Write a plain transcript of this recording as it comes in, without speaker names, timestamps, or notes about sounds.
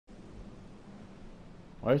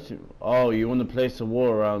Why is it? Oh, you want to place a wall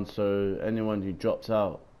around so anyone who drops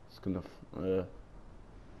out, it's gonna,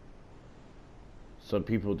 so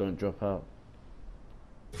people don't drop out.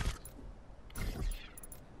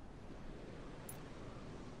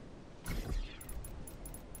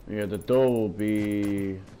 Yeah, the door will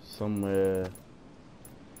be somewhere.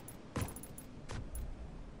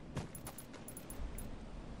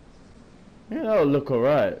 Yeah, that'll look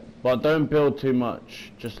alright, but don't build too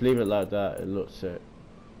much. Just leave it like that. It looks sick.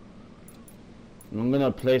 I'm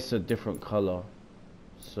gonna place a different color,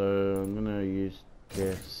 so I'm gonna use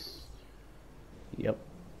this. Yep.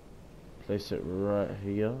 Place it right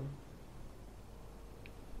here.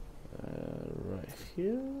 Right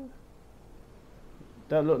here.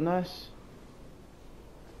 That look nice.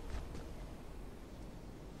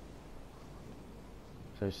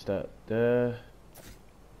 Place that there.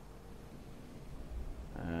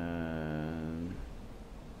 And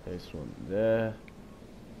place one there.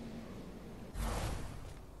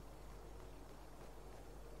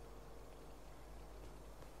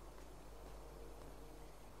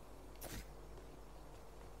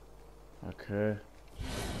 Okay.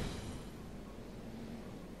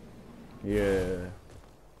 Yeah.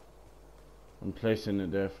 I'm placing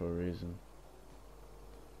it there for a reason.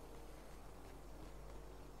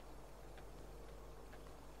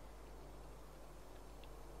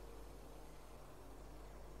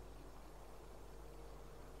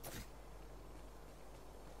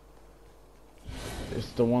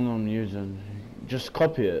 It's the one I'm using. Just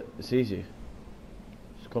copy it. It's easy.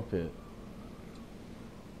 Just copy it.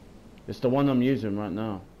 It's the one I'm using right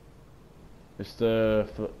now. It's the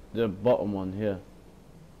bottom one here.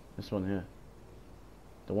 This one here.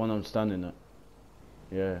 The one I'm standing at.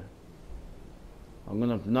 Yeah. I'm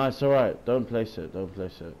gonna. No, it's alright. Don't place it. Don't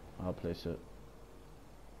place it. I'll place it.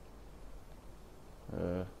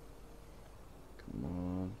 Come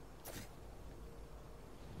on.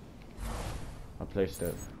 I placed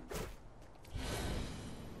it.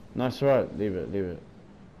 No, it's alright. Leave it. Leave it.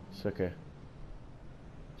 It's okay.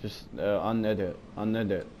 Just unedit.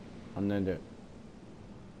 Unedit. Unedit.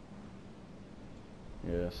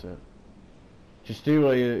 Yeah, that's it. Just do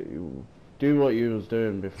what you was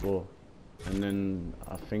doing before, and then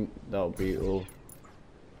I think that'll be all.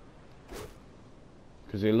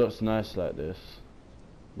 Because it looks nice like this,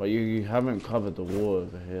 but you haven't covered the wall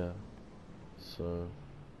over here, so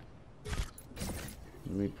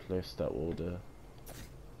let me place that wall there.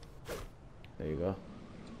 There you go.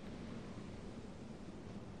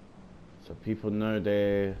 So people know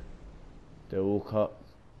they walk up,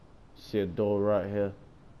 see a door right here.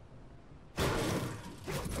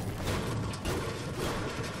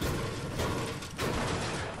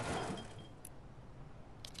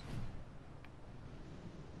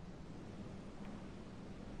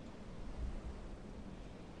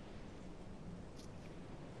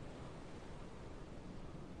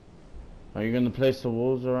 Are you gonna place the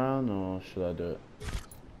walls around, or should I do it?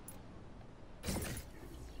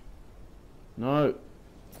 No.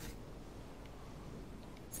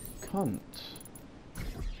 Cunt.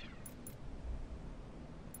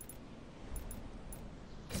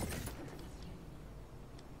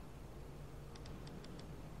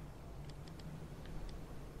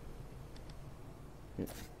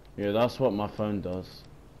 Yeah, that's what my phone does.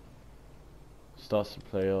 Starts to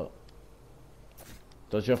play up.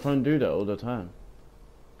 Does your phone do that all the time?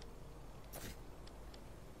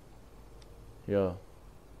 Yeah.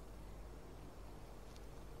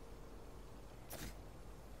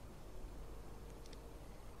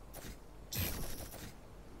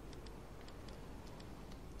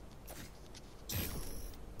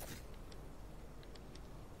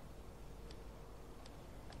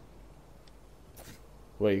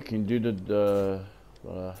 Wait, you can do the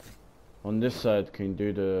on this side, can you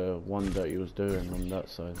do the one that you was doing on that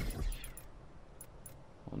side?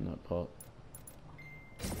 On that part.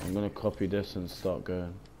 I'm gonna copy this and start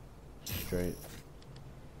going straight.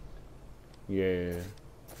 Yeah,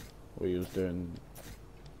 what you was doing.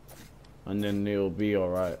 And then it'll be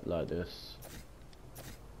alright like this.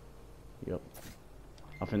 Yep.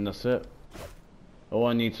 I think that's it. All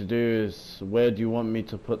I need to do is, where do you want me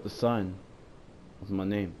to put the sign of my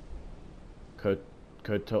name? Code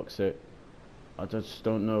Toxic. I just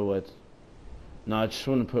don't know where to... No, I just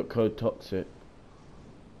want to put Code Toxic.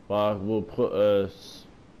 But I will put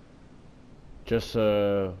just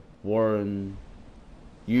Warren,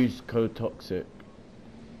 use Code Toxic.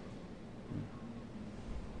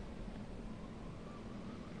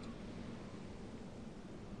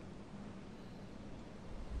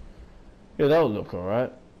 Yeah, that'll look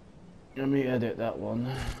alright. Let me edit that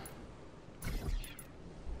one.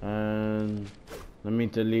 And Let me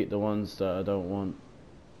delete the ones that I don't want.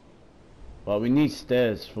 But we need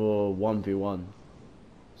stairs for 1v1.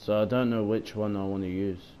 So I don't know which one I want to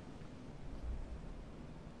use.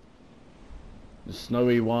 The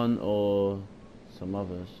snowy one or some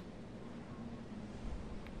others.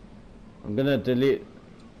 I'm gonna delete.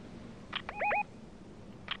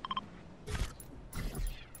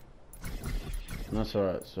 That's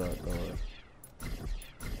alright, it's alright, don't worry.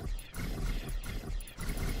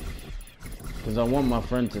 Because I want my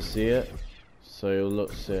friend to see it, so it'll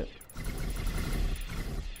look sick.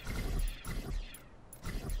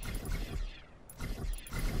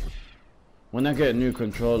 When I get a new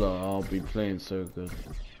controller, I'll be playing so good.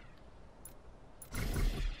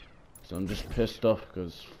 So I'm just pissed off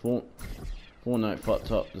because Fortnite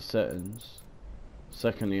fucked up the settings.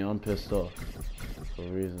 Secondly, I'm pissed off for a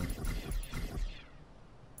reason.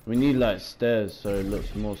 We need like stairs so it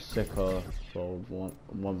looks more sicker for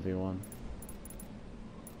 1v1.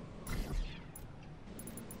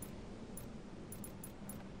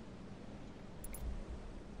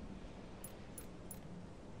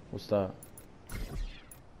 What's that?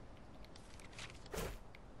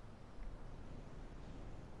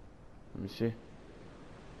 Let me see.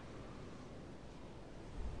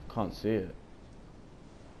 Can't see it.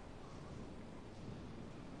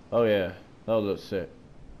 Oh yeah, that'll look sick.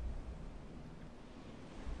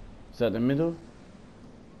 Is that the middle?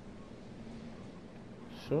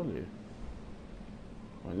 Surely.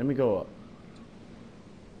 Wait, let me go up.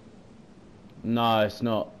 Nah, it's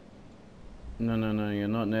not. No, you're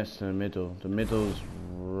not next to the middle. The middle's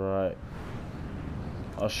right.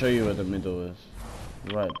 I'll show you where the middle is.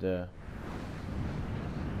 Right there.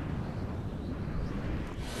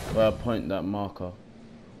 Where I point that marker.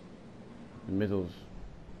 The middle's.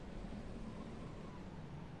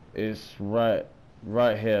 It's right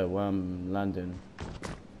here where I'm landing.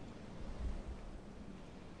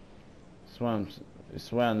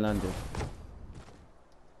 It's where I'm landing.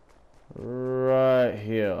 Right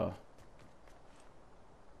here.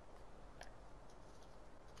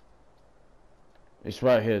 It's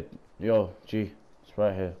right here. Yo, G. It's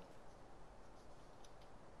right here.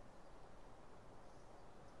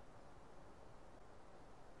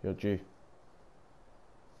 Yo, G.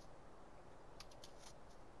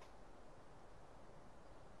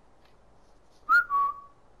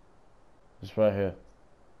 It's right here.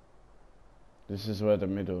 This is where the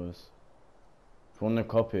middle is. If you want to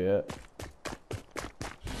copy it,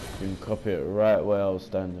 you can copy it right where I was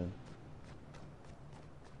standing.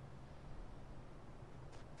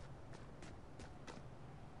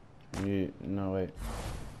 No wait.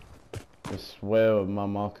 It's where my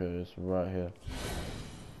marker is, right here.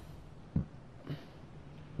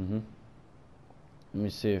 Let me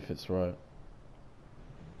see if it's right.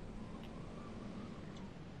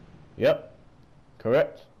 Yep.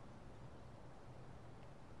 Correct.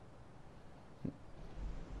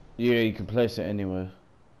 Yeah, you can place it anywhere.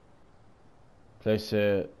 Place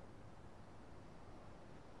it.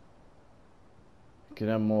 You can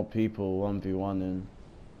have more people 1v1 in.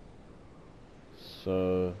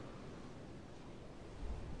 So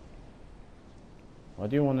why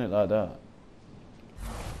do you want it like that?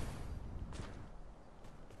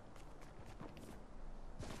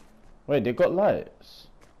 Wait, they got lights?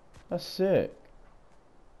 That's sick.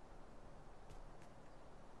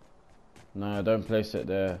 No, don't place it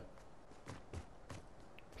there.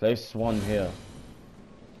 Place one here.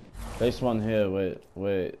 Place one here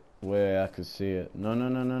where I can see it. No,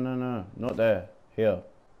 not there. Here.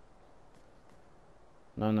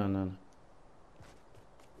 No.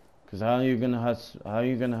 Cause how are you gonna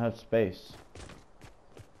have space?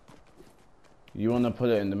 You wanna put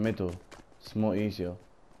it in the middle. It's more easier.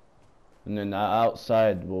 And then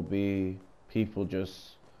outside will be people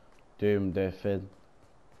just doing their thing.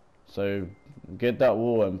 So get that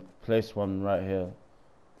wall and place one right here,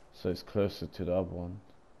 so it's closer to the other one.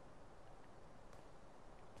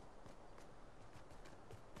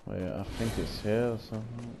 Wait, I think it's here or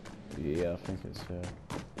something. Yeah, I think it's here.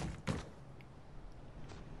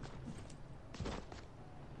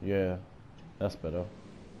 Yeah, that's better.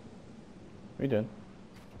 We did.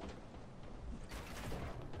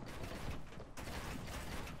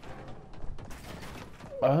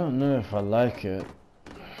 I don't know if I like it.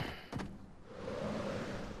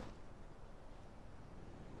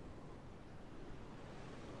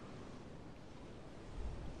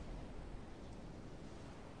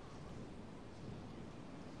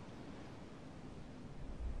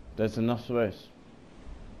 There's enough space.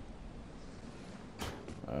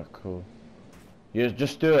 Cool. Yeah,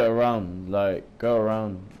 just do it around, like, go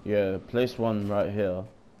around. Yeah, place one right here.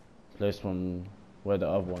 Place one where the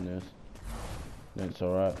other one is. It's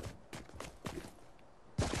alright.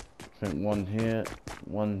 I think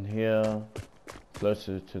one here,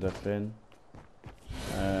 closer to the fin,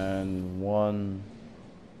 and one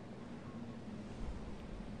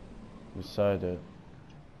beside it.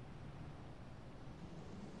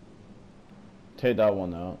 Take that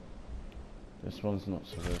one out. This one's not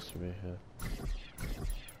supposed to be here.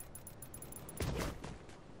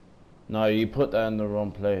 No, you put that in the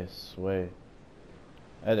wrong place. Wait.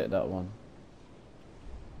 Edit that one.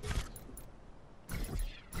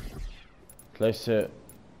 Place it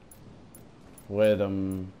where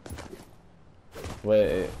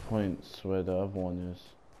it points, where the other one is.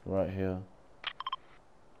 Right here.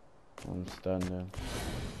 I'm standing.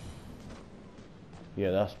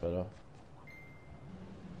 Yeah, that's better.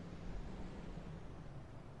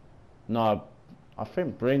 No, I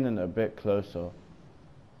think bringing it a bit closer.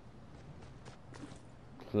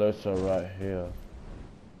 Closer right here.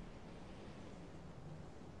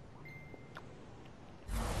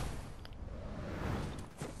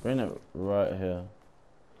 Bring it right here.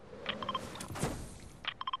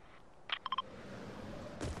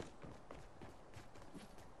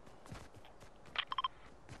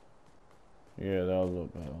 Yeah, that'll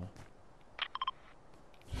look better.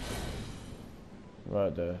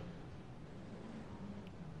 Right there.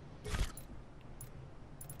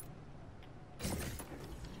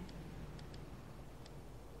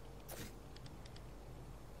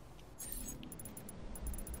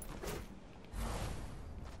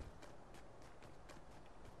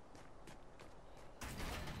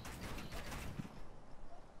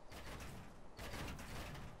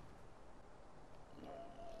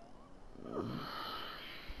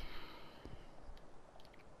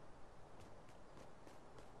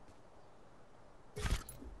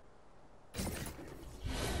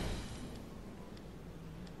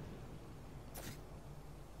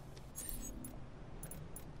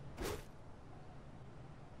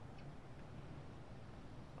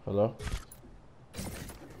 Hello?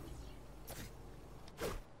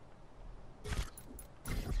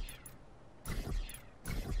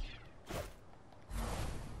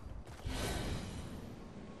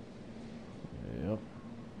 Yep.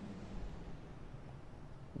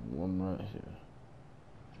 One right here.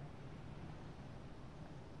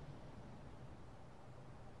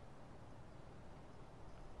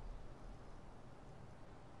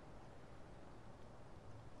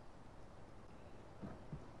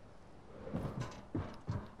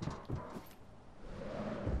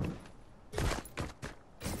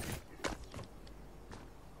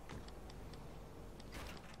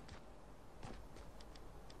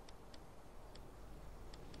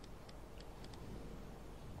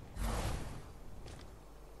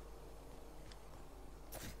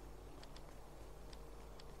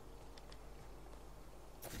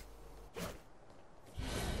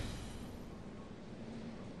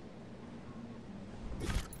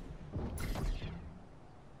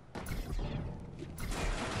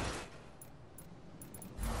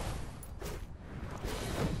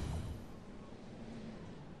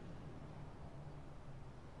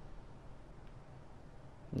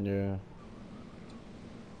 Yeah.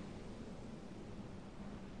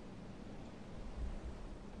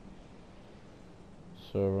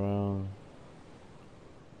 So around.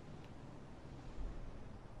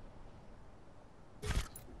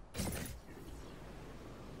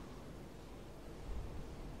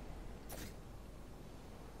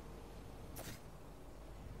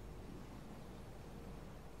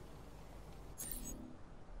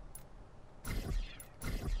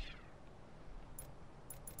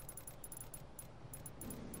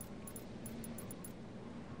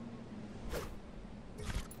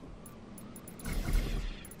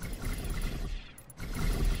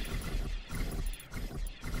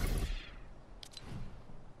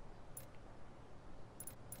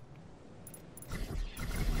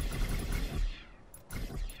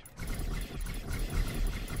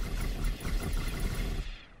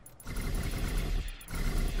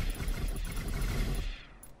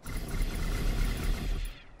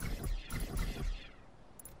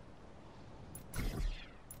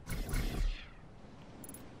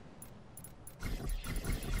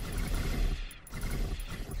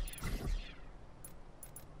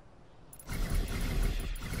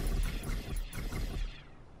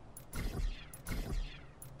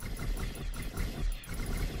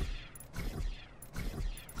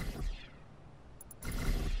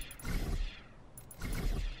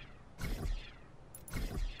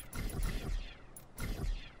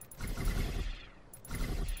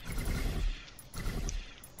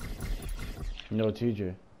 No,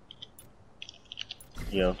 TJ.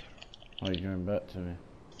 Yeah. Why are you going back to me?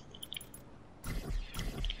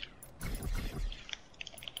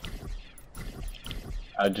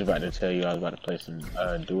 I was just about to tell you I was about to play some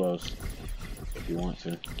duos if you want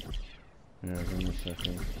to. Yeah, give me a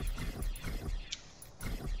second.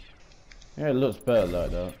 Yeah, it looks better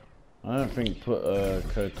like that. I don't think put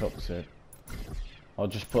code toxic. I'll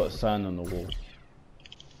just put a sign on the wall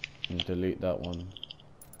and delete that one.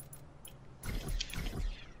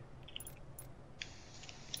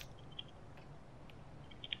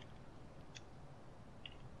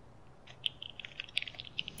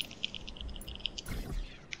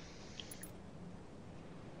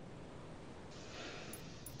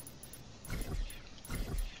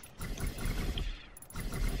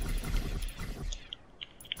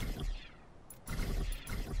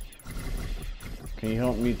 Can you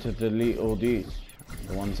help me to delete all these?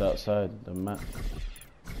 The ones outside the map.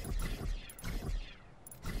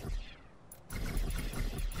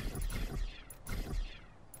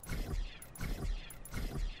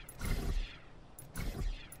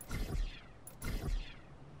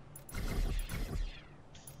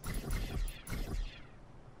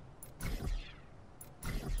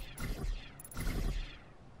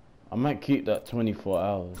 I might keep that 24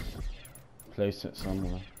 hours. Place it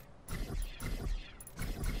somewhere.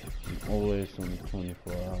 Always on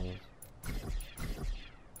 24 hours.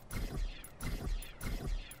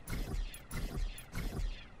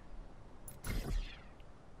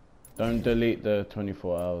 Don't delete the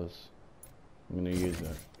 24 hours. I'm gonna use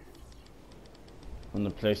it. I'm gonna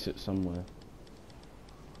place it somewhere.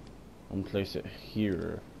 I'm gonna place it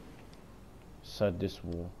here. Beside this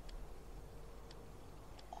wall.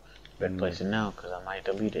 Better place it now, because I might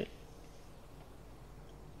delete it.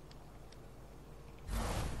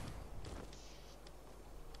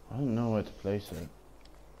 I don't know where to place it.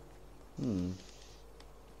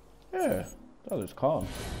 Yeah, that looks calm.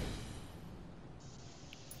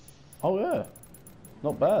 Oh yeah,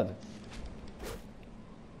 not bad.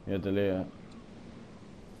 Yeah, delete it.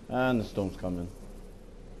 And the storm's coming.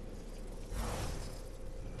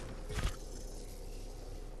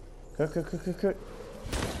 Quick.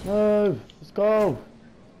 No, let's go.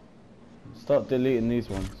 Start deleting these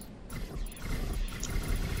ones.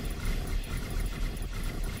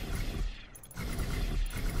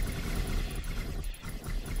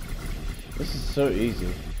 This is so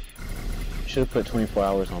easy. Should have put 24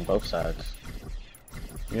 hours on both sides.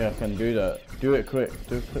 Yeah, I can do that. Do it quick.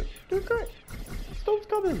 Do it quick. Do it quick. Storm's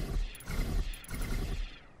coming.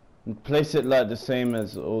 And place it like the same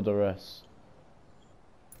as all the rest.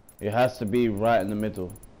 It has to be right in the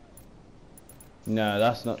middle. No,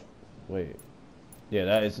 that's not. Wait. Yeah,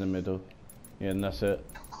 that is in the middle. Yeah, and that's it.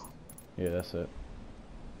 Yeah, that's it.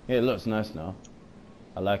 Yeah, it looks nice now.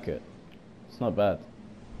 I like it. It's not bad.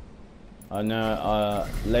 I know,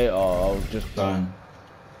 later I'll just,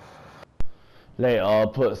 later I'll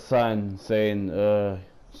put a sign saying,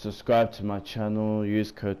 subscribe to my channel, use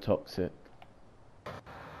code TOXIC.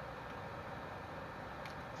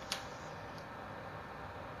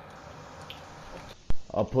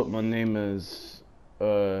 I'll put my name as,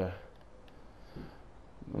 my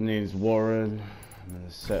name's Warren, I'm gonna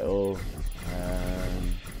settle,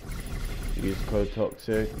 and use code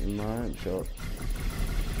TOXIC in my item shop.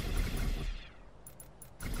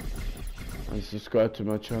 And subscribe to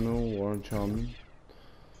my channel, Warren Charming.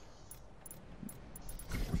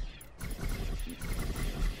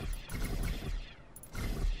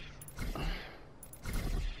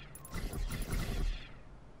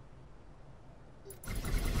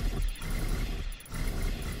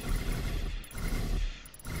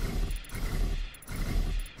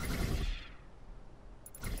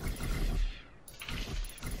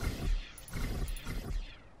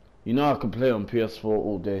 You know I can play on PS4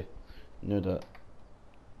 all day. You know that.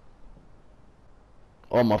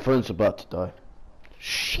 Oh, my phone's about to die.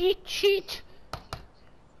 Shit.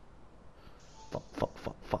 Fuck.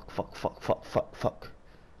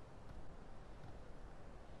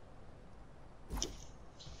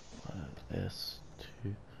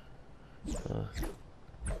 S2.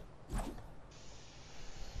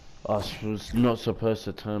 I was not supposed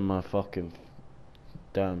to turn my fucking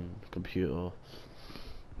damn computer off.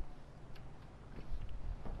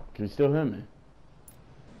 Can you still hear me?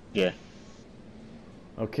 Yeah.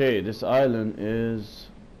 Okay, this island is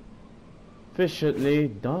efficiently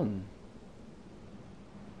done.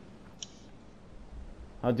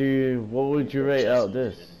 How do you, what would you rate out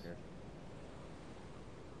this?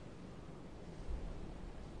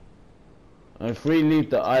 If we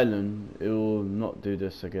leave the island, it will not do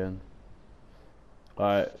this again.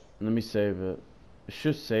 Alright, let me save it. It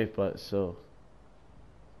should save by itself.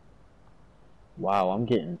 Wow, I'm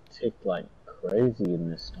getting ticked like crazy in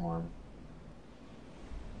this storm.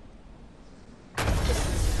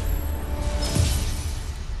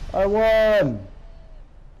 I won!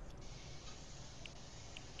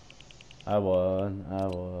 I won, I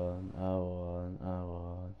won, I won, I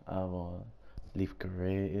won, I won. Leaf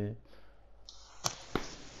created.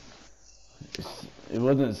 It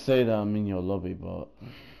wouldn't say that I'm in your lobby, but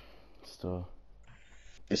still.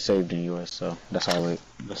 It's saved in US, so that's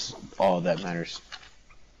all that matters.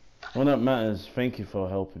 All that matters, thank you for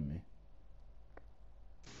helping me.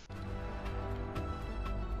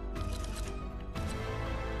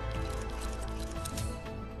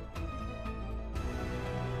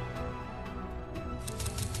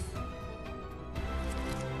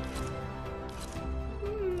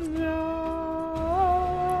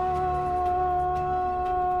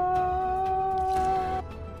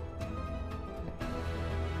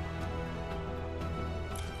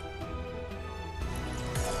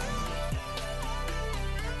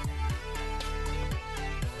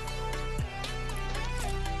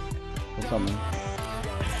 What's up, man?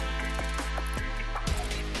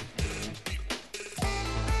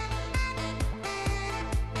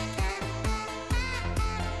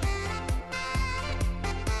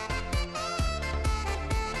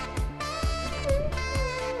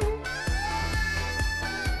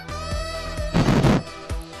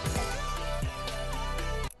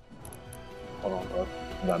 Hold on, bro.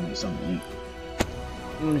 I gotta make something to eat.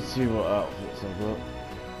 Let me see what outfits I've got.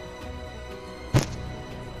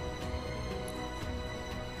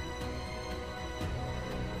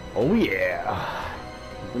 Oh yeah!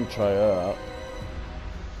 You can try her out.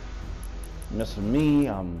 Mess with me,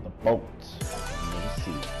 I'm the boat. Let's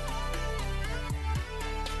see.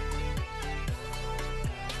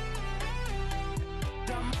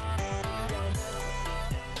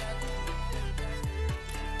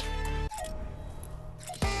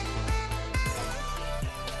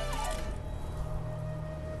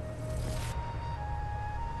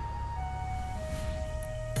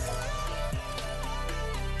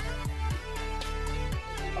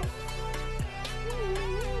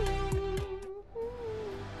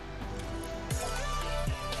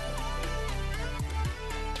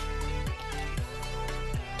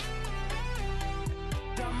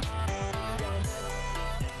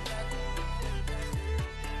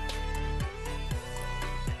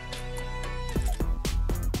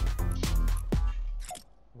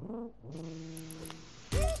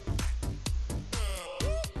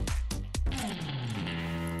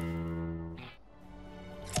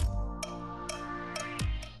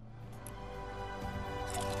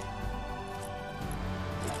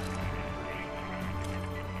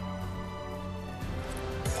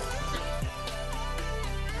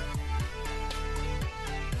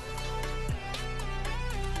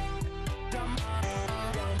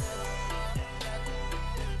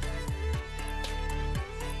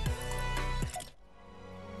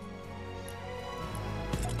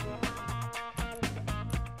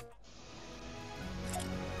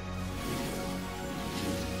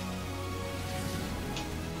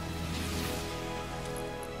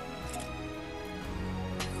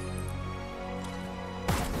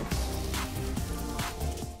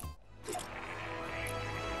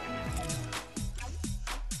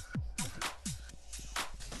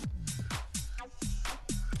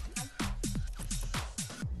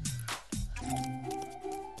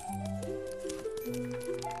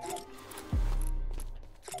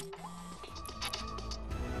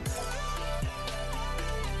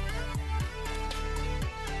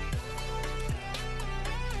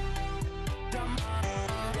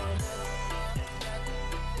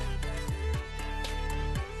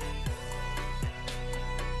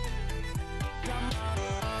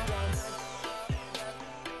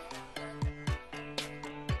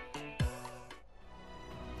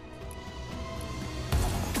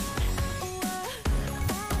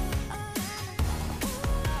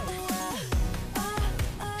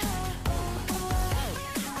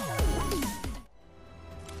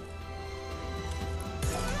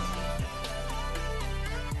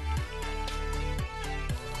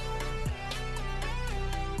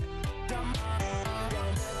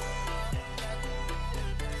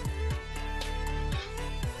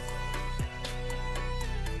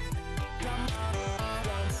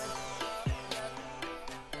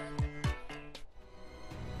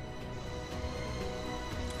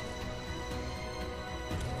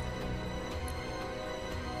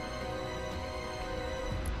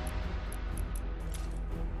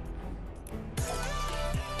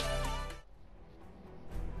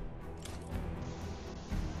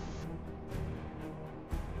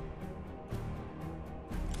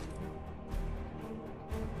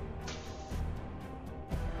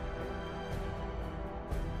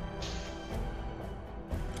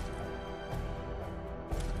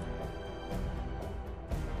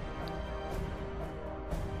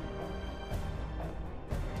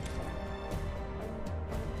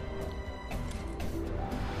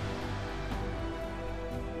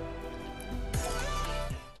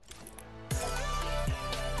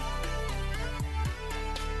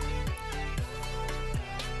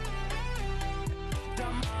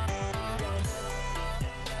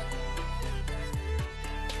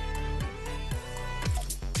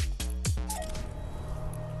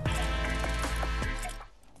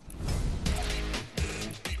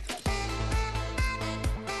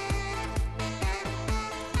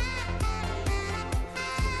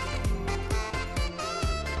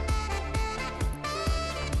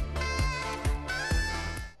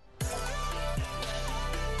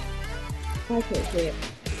 I can't see it.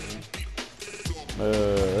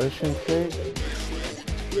 Ocean Cake?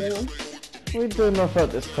 Yeah. What are you doing up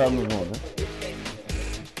at this time of morning?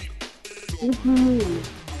 What do you mean?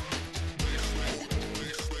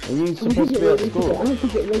 Are you supposed to be at school? I have to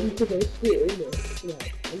get ready to go to school, innit?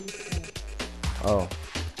 Like, I'm just, Oh.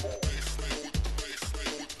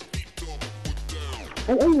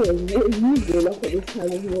 and anyways, what are you doing up at this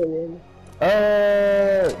time of morning?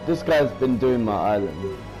 This guy's been doing my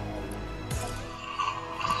island.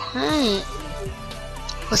 Hey.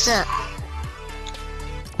 What's up?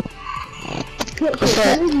 What's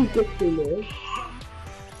that? What are you gifting me?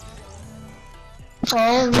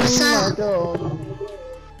 Oh What's my up? god.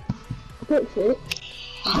 What's it?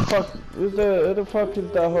 Fuck, who the fuck is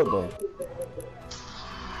that hot dog?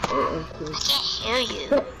 Oh, I can't hear you.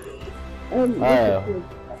 Alright.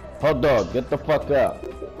 Hot dog, get the fuck out.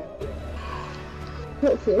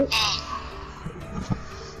 What's it?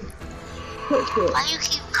 What's it? Why do you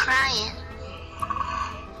keep crying?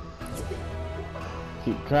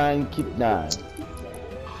 Keep crying, keep dying.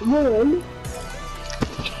 Mom,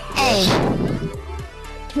 Hey.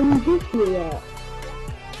 can you gift me that?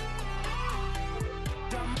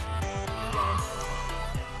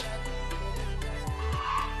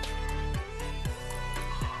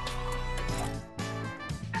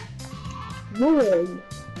 Mom,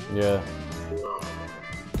 Yeah.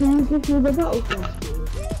 can you give me the battle pass, please?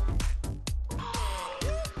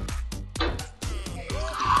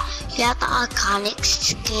 You have the iconic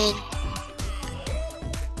skin.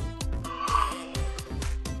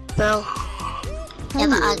 Bro. You have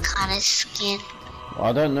the iconic skin.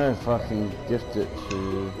 I don't know if I can gift it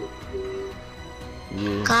to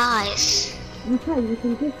you. Guys. You can gift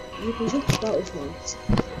the battle pass.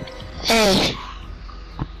 Hey.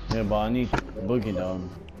 Yeah, but I need Boogie Down.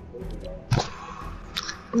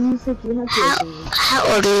 And you said you have to. How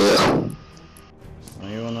old are you? Oh,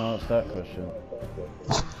 you wanna ask that question?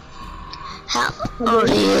 How old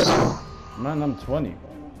are you? Man, I'm 20.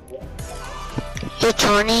 You're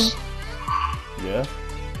 20? Yeah?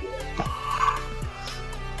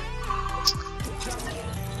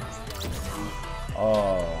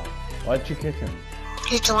 Oh, why'd you kick him?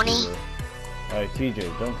 You're 20? Alright, TJ,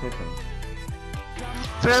 don't kick him.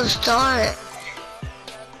 Bro, start.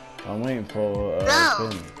 I'm waiting for No.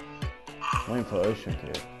 Finn. I'm waiting for Ocean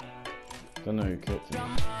Kid. Don't know who kicked him.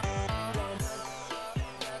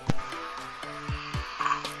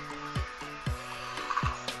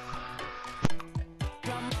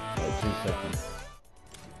 Wait 2 seconds.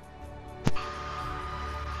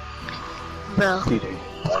 Bro. TJ.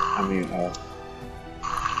 I mean,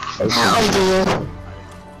 How old are you?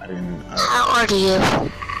 I didn't, How old are you?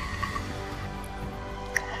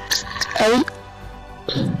 8?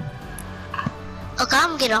 Okay,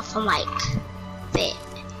 I'm getting off the mic. Bit.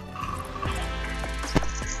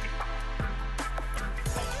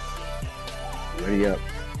 ready up.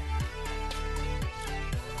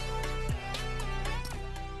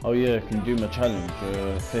 Oh yeah, I can do my challenge.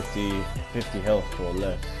 50 health or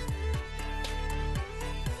less.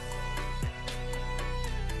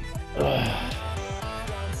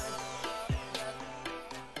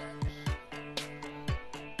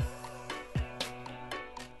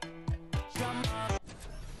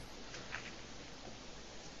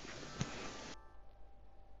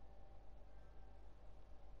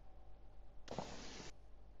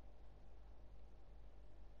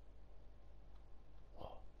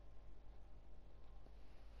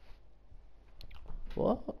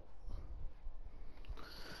 What?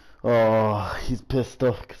 Oh, he's pissed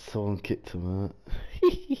off because someone kicked him out.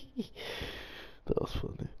 That was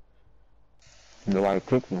funny. Nobody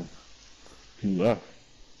cooked him. He left.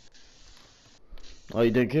 Oh,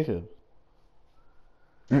 you didn't kick him?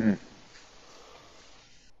 Mm-mm.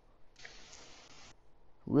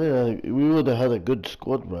 We would have had a good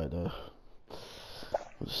squad right there.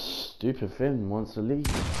 Stupid Finn wants to leave.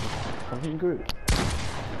 Fucking group.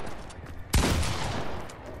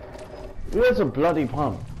 Who has a bloody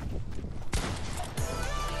pump?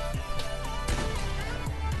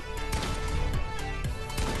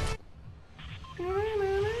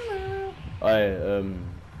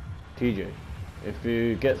 TJ, if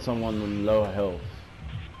you get someone on lower health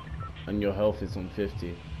and your health is on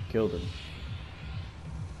 50, kill them.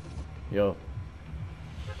 Yo.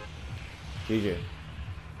 TJ.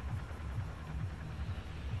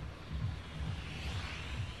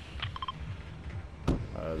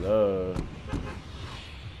 Hello.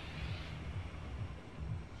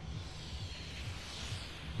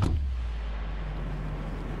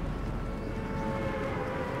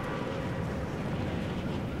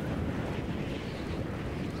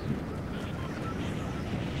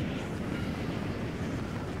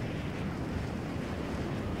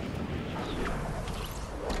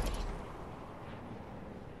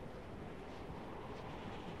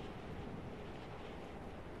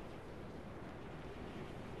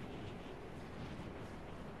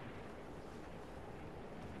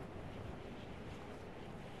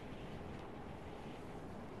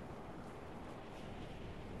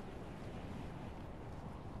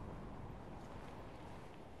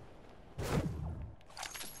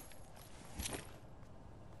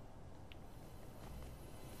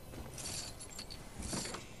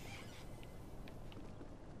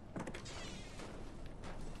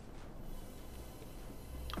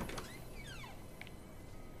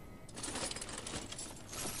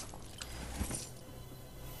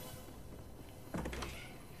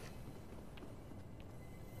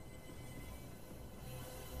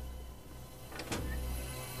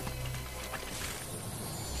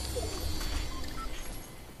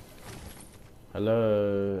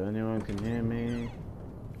 Hello, anyone can hear me?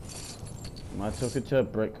 Am I talking to a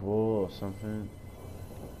brick wall or something?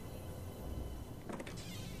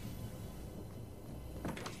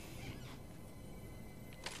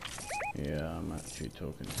 Yeah, I'm actually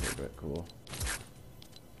talking to a brick wall.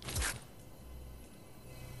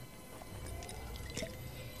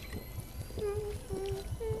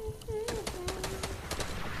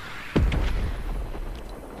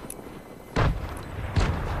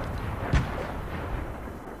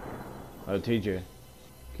 Oh, TJ,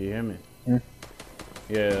 can you hear me? Hmm?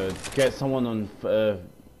 Yeah, get someone on,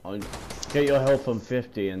 get your health on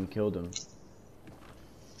 50 and kill them.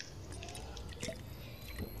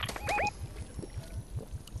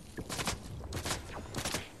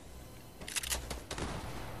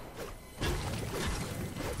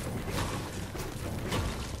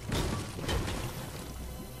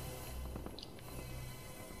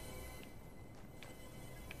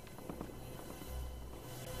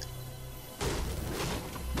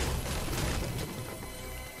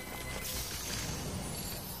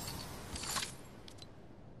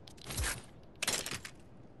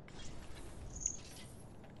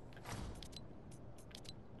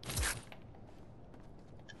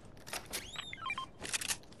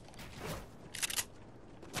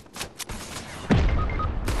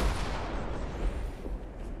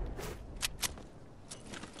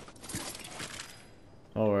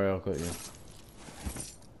 Don't worry, I've got you. 2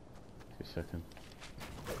 seconds.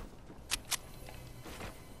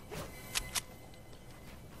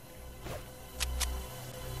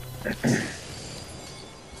 Let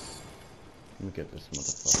me get this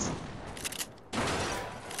motherfucker.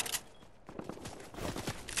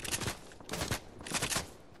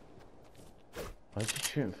 Why is he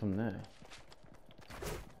shooting from there?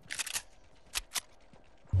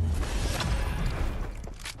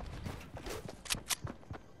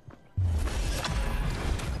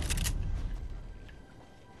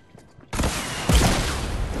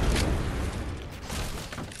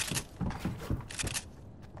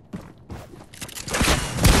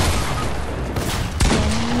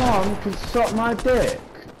 Mom can suck my dick.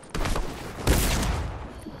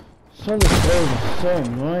 Solid gold is so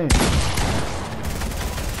annoying.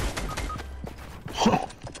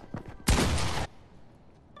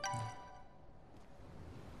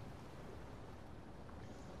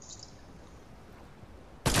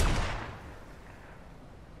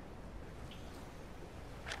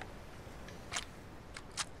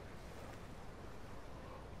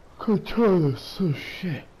 Controller so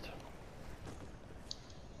shit.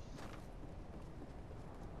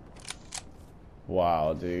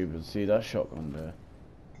 Wow, dude, but see that shotgun there?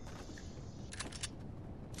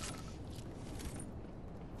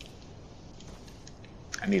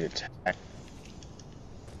 I need a tack.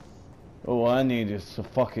 All I need is to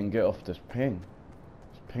fucking get off this ping.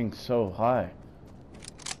 This ping's so high.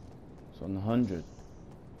 It's on 100 or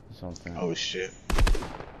something. Oh shit.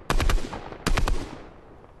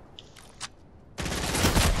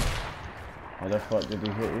 How the fuck did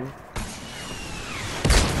he hit you?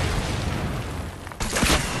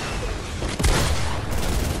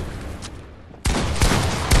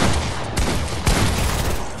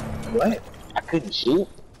 What? I couldn't shoot?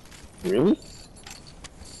 Really?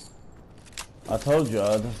 I told you,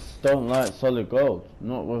 I just don't like solid gold.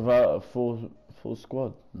 Not without a full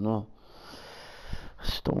squad. No. I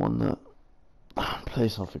just don't want that. Play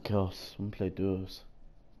something else. I want to play duos.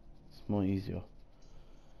 It's more easier.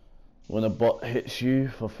 When a bot hits you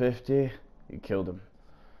for 50, you kill them.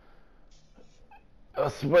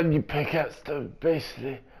 That's when you pickaxe them,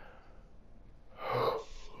 basically.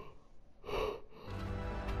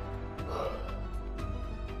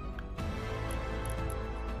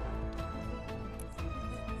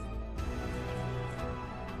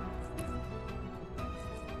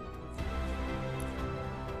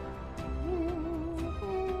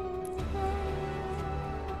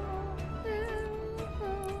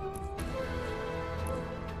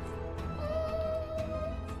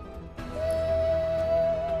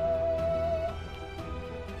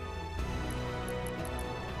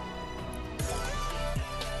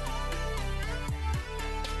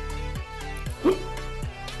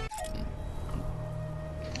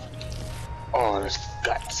 Oh, there's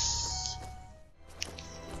guts.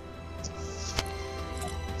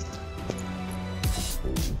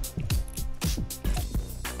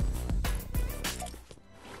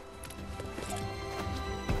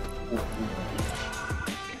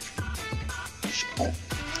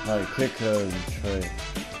 Alright, kick her and tray.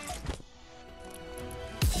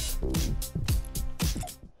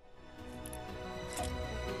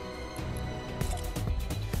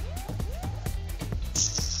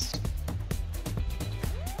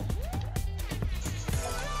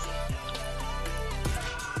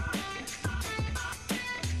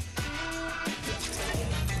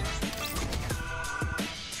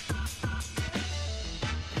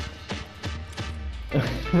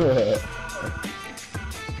 I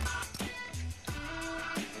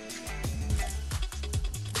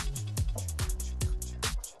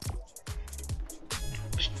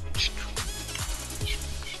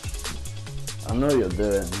know you're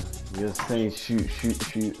doing. You're saying shoot, shoot,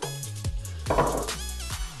 shoot.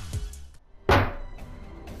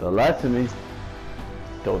 Don't lie to me.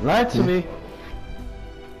 Don't lie to me.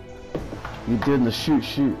 You're doing the shoot,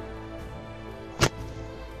 shoot.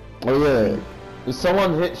 Oh yeah. If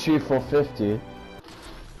someone hits you for 50,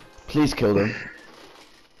 please kill them.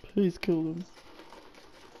 Please kill them.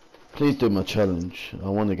 Please do my challenge. I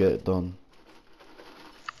want to get it done.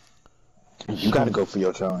 You gotta go for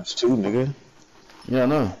your challenge too, nigga. Yeah, I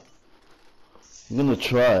know. I'm gonna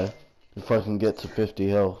try if I can get to 50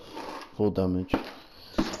 health, full damage.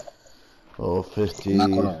 Or 50. I'm not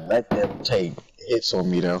gonna let them take hits on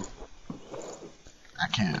me though. I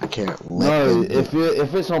can't. No, if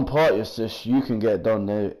it's on party assist, you can get done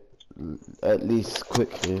there at least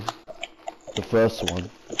quickly. The first one.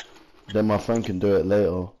 Then my friend can do it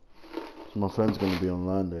later. So my friend's gonna be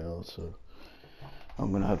online later, so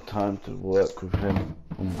I'm gonna have time to work with him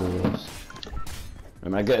on the rest.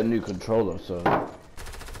 And I get a new controller, so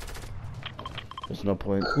there's no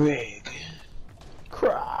point. Craig.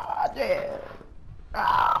 Crowder!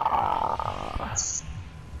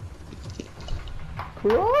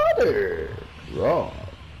 Raw.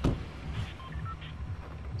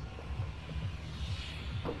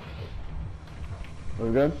 Are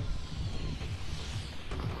we good?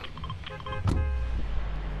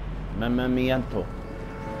 Mamma mianto.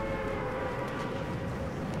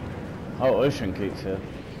 Oh, Ocean Cake's here.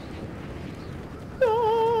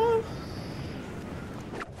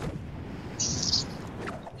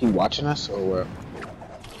 He watching us or what?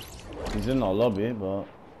 He's in our lobby, but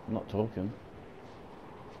not talking.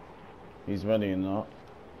 He's ready or not.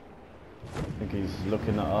 I think he's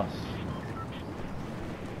looking at us.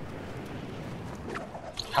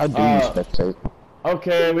 How do you spectate?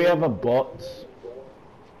 Okay, we have a bot.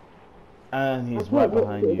 And he's right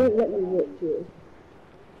behind you. Don't let me watch you.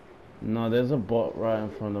 No, there's a bot right in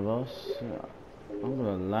front of us. I'm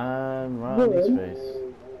gonna land right on his face.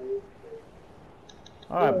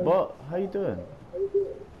 Alright, bot, how you doing?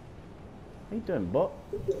 How you doing, bot?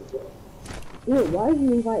 Wait, why are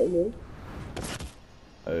you inviting me?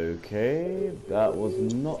 Okay, that was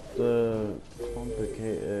not the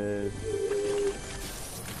complicated...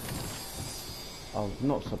 I was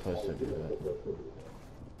not supposed to do that.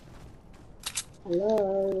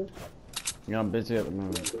 Hello? Yeah, I'm busy at the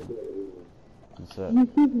moment. What's that? You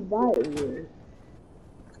keep inviting me.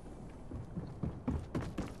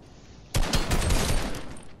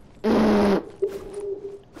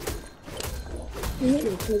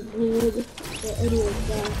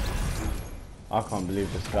 I can't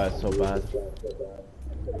believe this guy is so bad.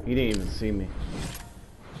 He didn't even see me.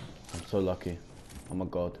 I'm so lucky. I'm a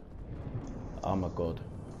god. I'm a god.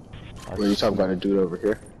 Were you talking about a dude over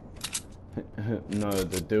here? No,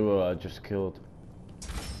 the duo I just killed.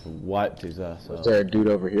 Wiped his ass out. Is there a dude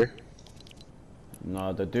over here?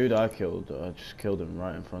 No, the dude I killed, I just killed him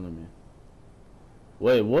right in front of me.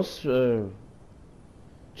 Wait, what's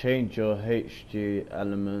change your HG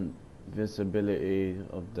element visibility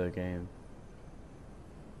of the game?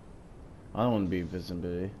 I don't want to be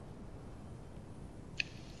visibility.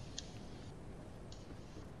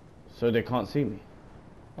 So they can't see me.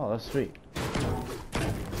 Oh, that's sweet.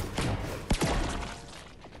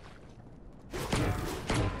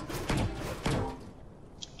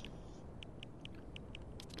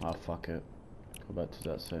 Oh, fuck it. Go back to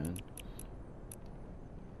that setting.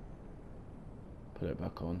 Put it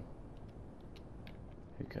back on.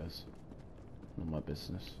 Who cares? Not my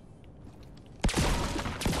business.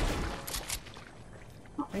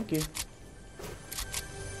 Thank you.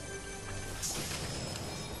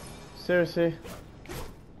 Seriously?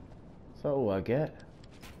 Is that all I get?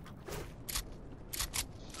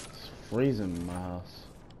 It's freezing in my house.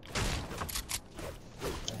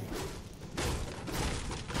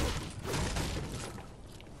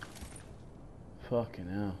 Fucking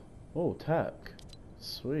hell. Oh, tack.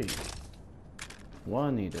 Sweet. What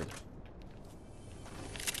I needed.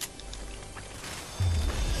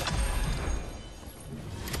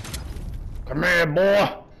 Come here, boy!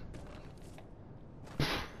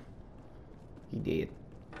 He did.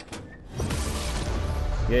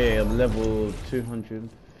 Yeah, I'm level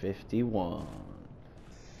 251.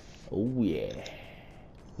 Oh yeah.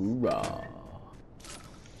 Hoorah.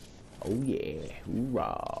 Oh yeah.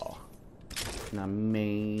 Hoorah. Not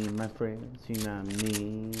me, my friends, you not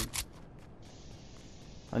me.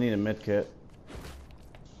 I need a med kit.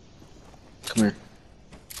 Come here.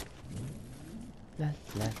 La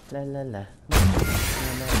la la la la.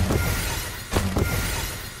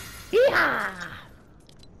 Yeah!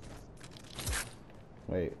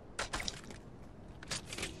 Wait.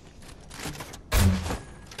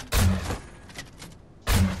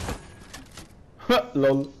 Ha!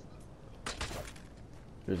 Lol.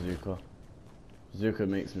 Bazooka. Bazooka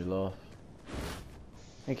makes me laugh.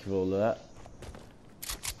 Thank you for all of that.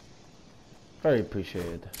 Very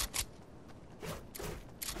appreciated.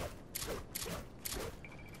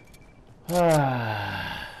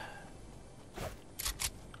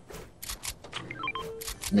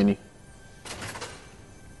 Mini.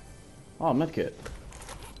 Oh, medkit.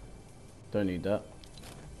 Don't need that.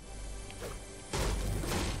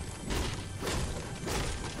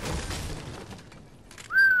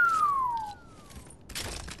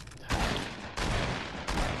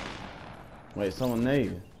 Wait, someone near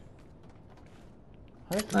you?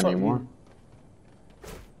 How the Not fuck anymore.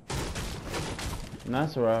 Nah,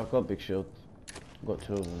 that's alright, I've got a big shield. I've got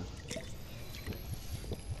 2 of them.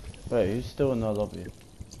 Wait, who's still in the lobby?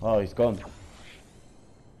 Oh, he's gone.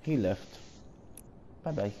 He left.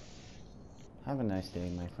 Bye bye. Have a nice day,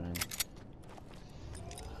 my friend.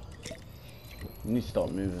 You need to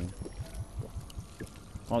start moving.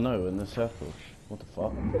 Oh no, in the circle. What the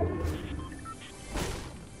fuck?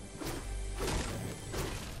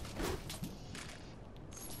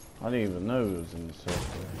 I didn't even know it was in the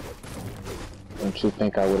circle. Don't you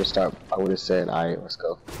think I would have stopped? I would have said, "Alright, let's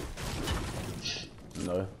go."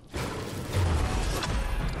 No.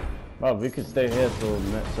 Well, we could stay here till the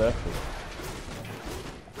next circle.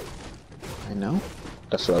 I know.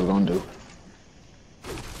 That's what I was gonna do.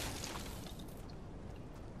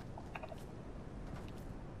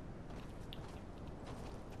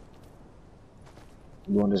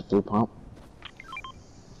 You want this blue pump?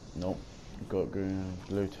 Nope. Got green,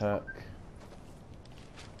 blue tack.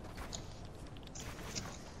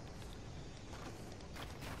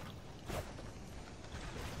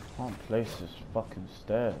 Can't place this fucking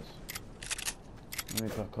stairs. Let me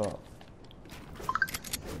back up.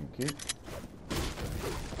 Thank you.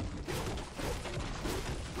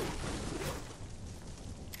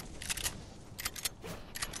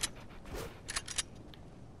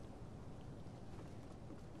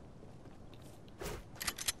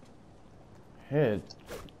 Head.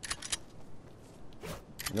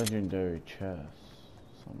 Legendary chest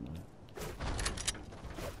somewhere.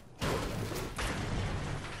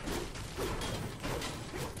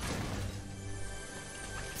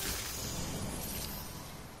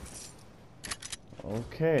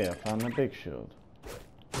 Okay, I found the big shield.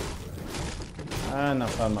 And I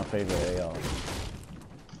found my favorite AR.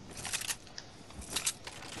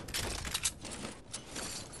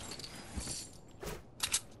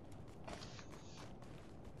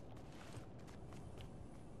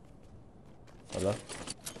 Hello?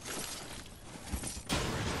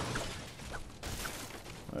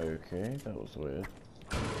 Okay, that was weird.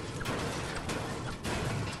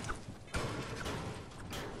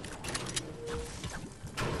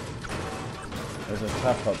 There's a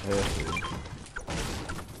trap up here too.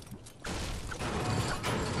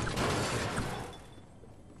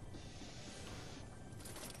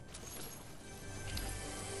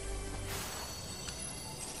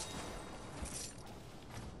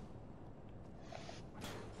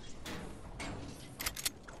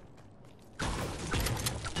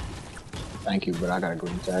 Thank you, but I got a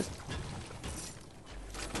green tag.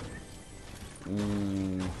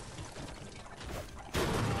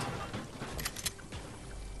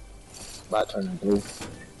 About turning blue.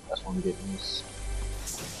 That's what I'm getting this.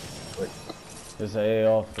 Wait, There's an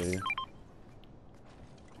AR for you.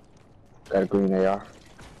 got a green AR.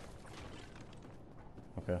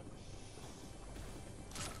 Okay.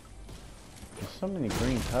 There's so many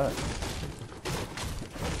green tags.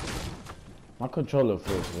 My controller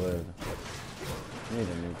feels weird. I need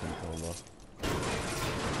a new controller.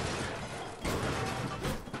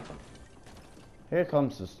 Here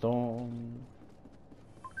comes the storm.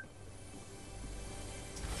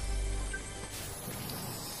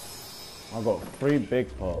 I got 3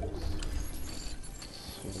 big pops.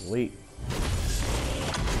 Sweet.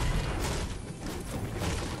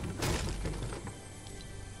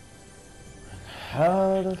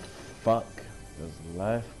 How the fuck does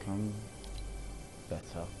life come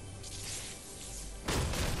better?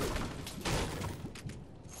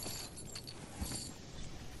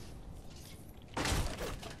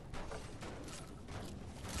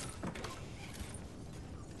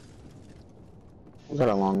 We got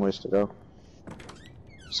a long ways to go.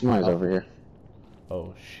 Somebody's over here.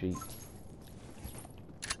 Oh shit. Oh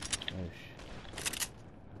shit.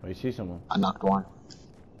 Oh, you see someone? I knocked one.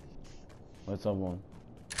 Where's that one?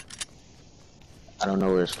 I don't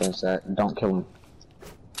know where his friend's at. Don't kill him.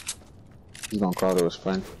 He's gonna call to his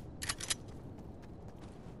friend.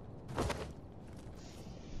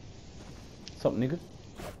 What's up, nigga?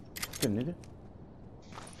 Good nigga.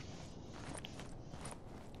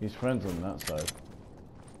 His friend's on that side.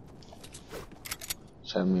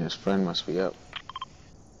 Tell me his friend must be up.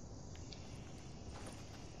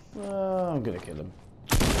 Well, I'm gonna kill him.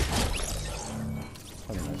 Have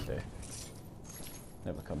a nice day.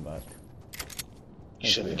 Never come back. You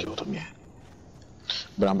shouldn't have killed him yet.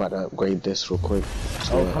 But I'm about to upgrade this real quick.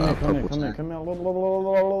 Oh, come here.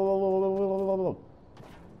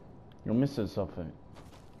 You're missing something.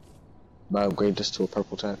 But I upgrade this to a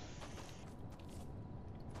purple tag.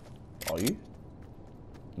 Are you?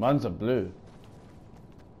 Mine's a blue.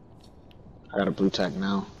 I got a blue tag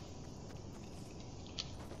now.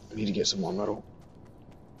 I need to get some more metal.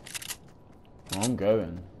 Oh, I'm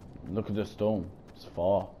going. Look at the storm. It's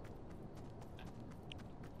far.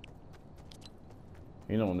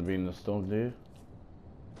 You don't want to be in the storm, do you?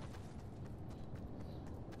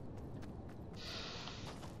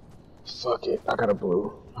 Fuck it. I got a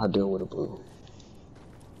blue. I'll deal with a blue.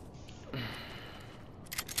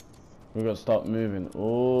 We gotta start moving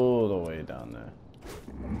all the way down there.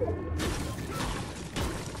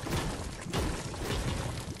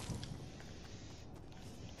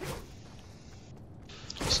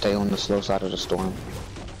 Stay on the slow side of the storm.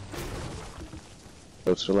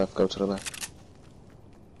 Go to the left, go to the left.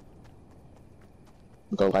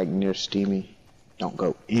 Go like near Steamy. Don't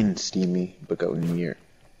go in Steamy, but go near.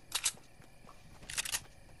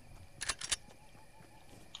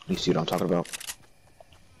 You see what I'm talking about?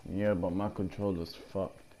 Yeah, but my controller's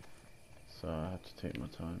fucked. So I have to take my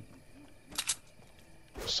time.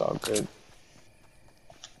 It's all good.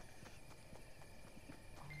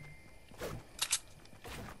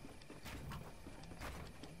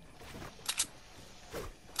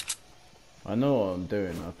 I know what I'm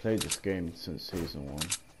doing. I played this game since season 1.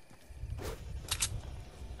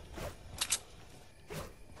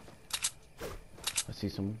 I see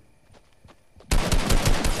someone.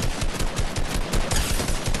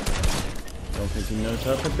 Don't think he knows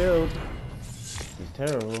how to build. He's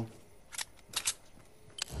terrible.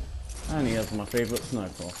 And he has my favorite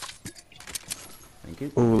sniper. Thank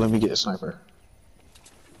you. Ooh, let me get a sniper.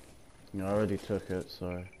 I already took it,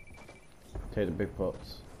 so take the big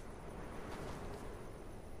pots.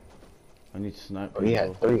 I need to snipe. Oh, he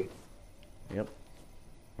had 3. Yep.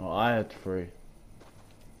 Well, I had 3.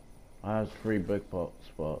 I had 3 big pots,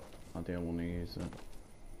 but I didn't want to use it.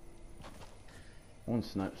 I want to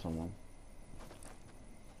snipe someone.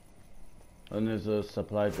 And there's a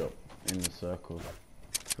supply drop in the circle.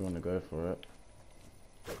 If you want to go for it.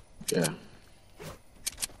 Yeah.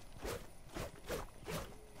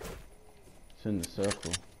 It's in the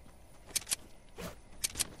circle.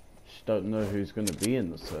 Just don't know who's going to be in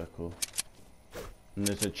the circle. And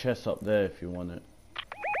there's a chest up there if you want it.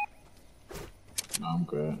 No, I'm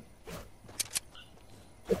good.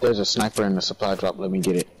 If there's a sniper in the supply drop, let me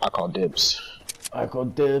get it. I call dibs. I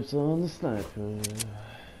got dibs on the sniper.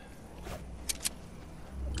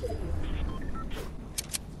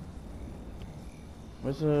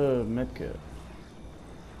 Where's the medkit?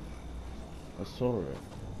 I saw it.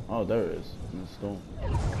 Oh, there it is. In the storm.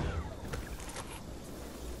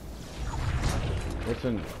 What's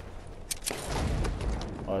in it?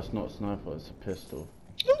 Oh, it's not a sniper, it's a pistol.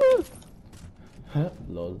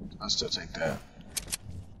 Lol. I'll still take that.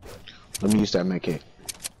 Let me use that medkit.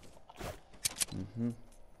 I'm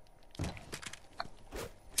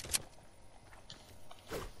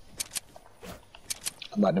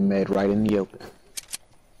about to med right in the open.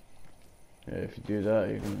 Yeah, if you do that,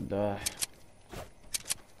 you're gonna die.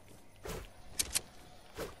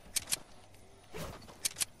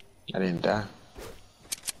 I didn't die.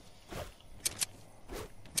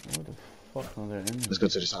 What the fuck are there enemies? Let's go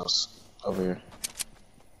to this house. Over here.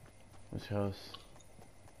 Which house?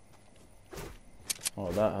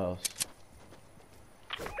 Oh, that house.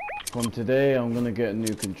 From today, I'm gonna get a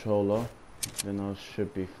new controller. Then I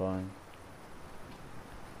should be fine.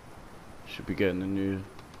 Should be getting a new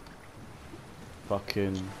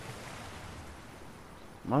fucking...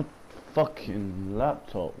 My fucking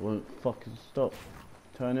laptop won't fucking stop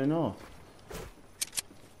turning off.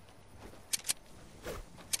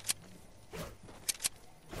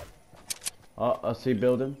 Oh, I see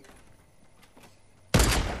building.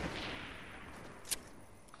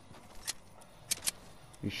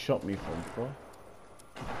 You shot me from far.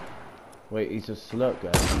 Wait, he's a slurp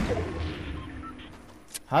guy.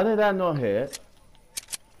 How did that not hit?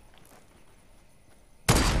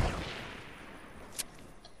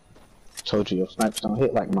 Told you your snipes don't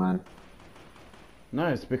hit like mine. No,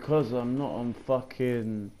 it's because I'm not on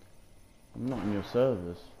fucking... I'm not on your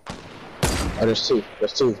servers. Oh, there's two.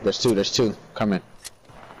 There's two. Coming.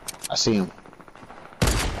 I see him.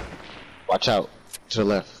 Watch out. To the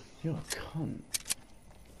left. You're a cunt.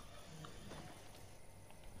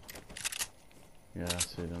 Yeah, I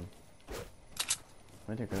see them.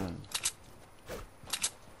 Where'd they go?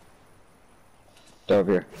 They're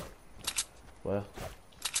over here. Where?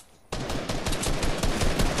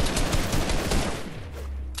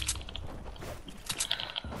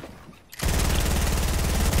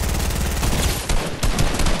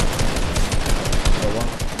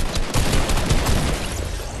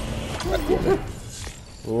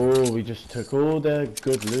 Oh, we just took all their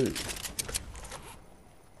good loot.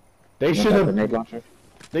 They should have.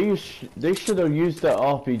 They should have used that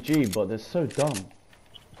RPG, but they're so dumb.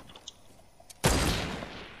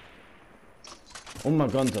 All my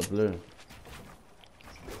guns are blue.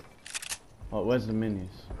 Oh, where's the minis?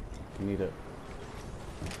 I need it.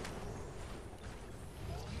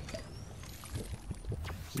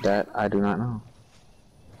 That I do not know.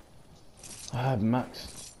 I have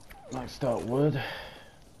maxed out wood.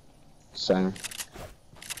 Same.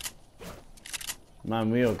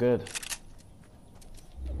 Man, we are good.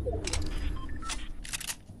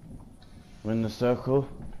 We're in the circle.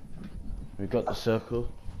 We got the circle.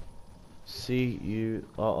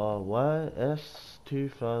 CURRYS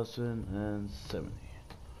 2070.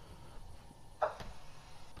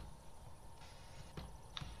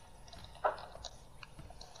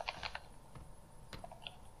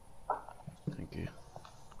 Thank you.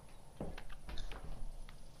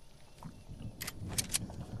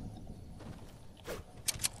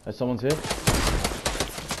 Hey, someone's here.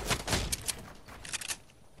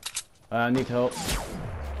 I need help.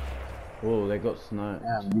 Whoa, they got sniped.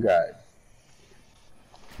 Damn, you got.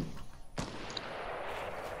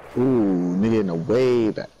 Ooh, nigga in the way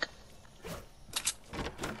back.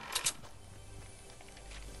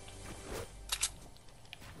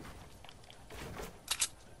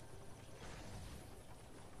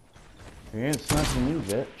 You ain't sniping me,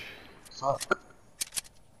 bitch. Fuck.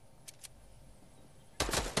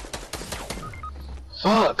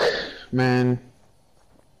 Fuck, man.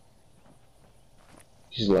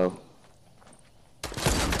 He's low.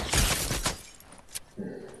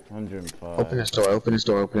 105. Open this door, open this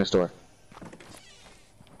door, open this door.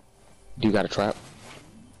 Do you got a trap?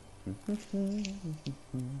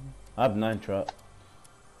 I have 9 trap.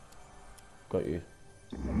 Got you.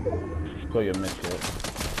 Got your medkit.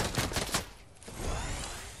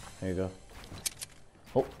 There you go.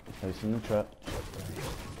 Oh, placing the trap.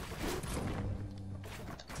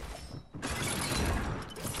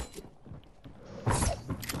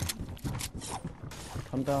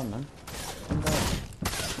 Come down, man. Come down.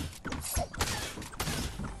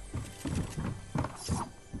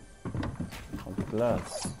 I'm glad.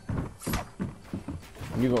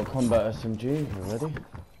 You got combat SMG, you ready?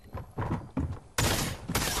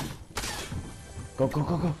 Go, go,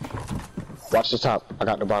 go, go. Watch the top, I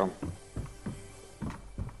got the bottom.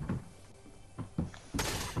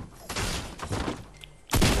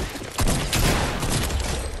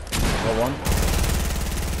 Got one.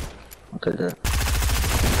 Okay, good.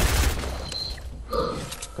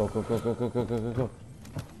 Go, go, go, go, go, go, go, go, go.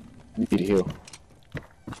 You need to heal.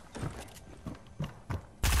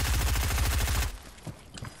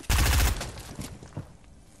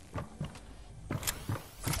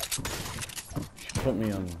 She put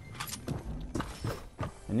me on.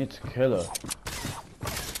 I need to kill her.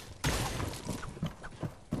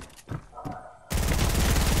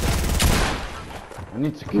 I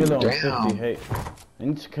need to kill her on 50 H. I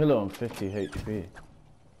need to kill her on 50 HP.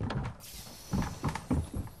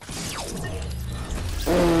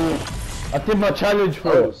 I did my challenge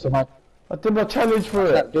for it. I did my challenge for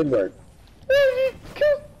it. That did work. I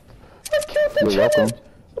killed the You're challenge. welcome.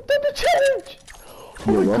 I did the challenge.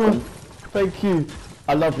 Oh You're my welcome. God. Thank you.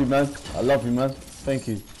 I love you, man. I love you, man. Thank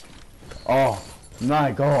you. Oh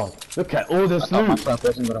my God. Look at all this I thought my loot. trap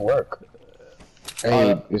wasn't gonna work.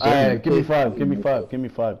 Hey, Give me 5. Give me 5. Give me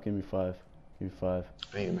 5. Give me 5. Give me 5.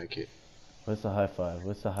 I ain't make it. Where's the high five?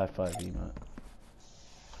 Where's the high five, emote?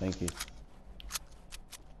 Thank you.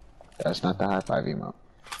 That's not the high five emote.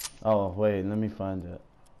 Oh, wait, let me find it.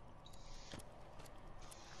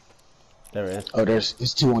 There it is. Oh,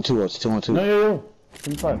 it's 2 on 2. It's 2 on 2. No, yo. Give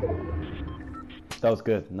me 5. That was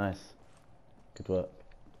good. Nice. Good work.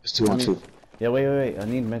 It's 2 on 2. Yeah, wait. I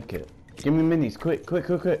need medkit. Give me minis. Quick.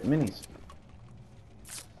 Minis.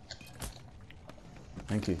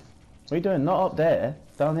 Thank you. What are you doing? Not up there.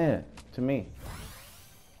 Down here. To me.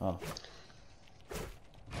 Oh.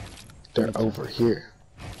 They're over here.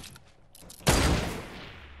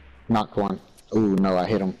 Knocked one. Ooh, no, I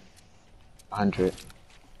hit him. 100.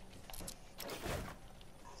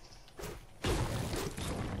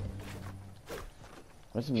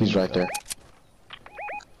 He's right there.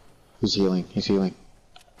 He's healing. He's healing.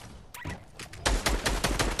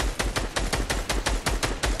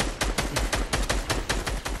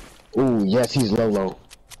 Ooh, yes, he's low.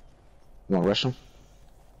 You wanna rush him?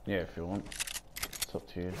 Yeah, if you want. It's up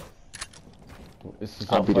to you. This is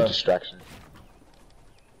I'll our be the first. distraction.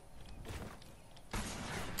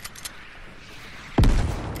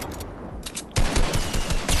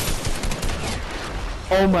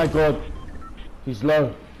 Oh my god! He's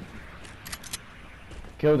low.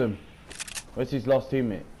 Killed him. Where's his last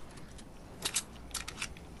teammate?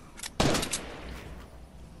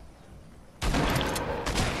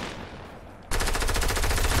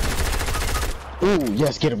 Ooh,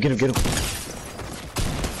 yes, get him.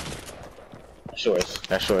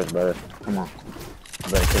 That's yours, brother. Come on.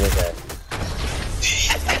 You better kill his ass.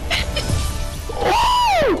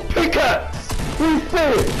 Oh! Pickaxe! We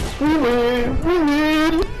fit! We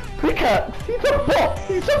win! Pickaxe! He's a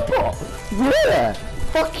bot! Yeah!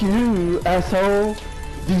 Fuck you, asshole!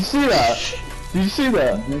 Did you see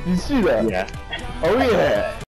that? Yeah. Oh yeah!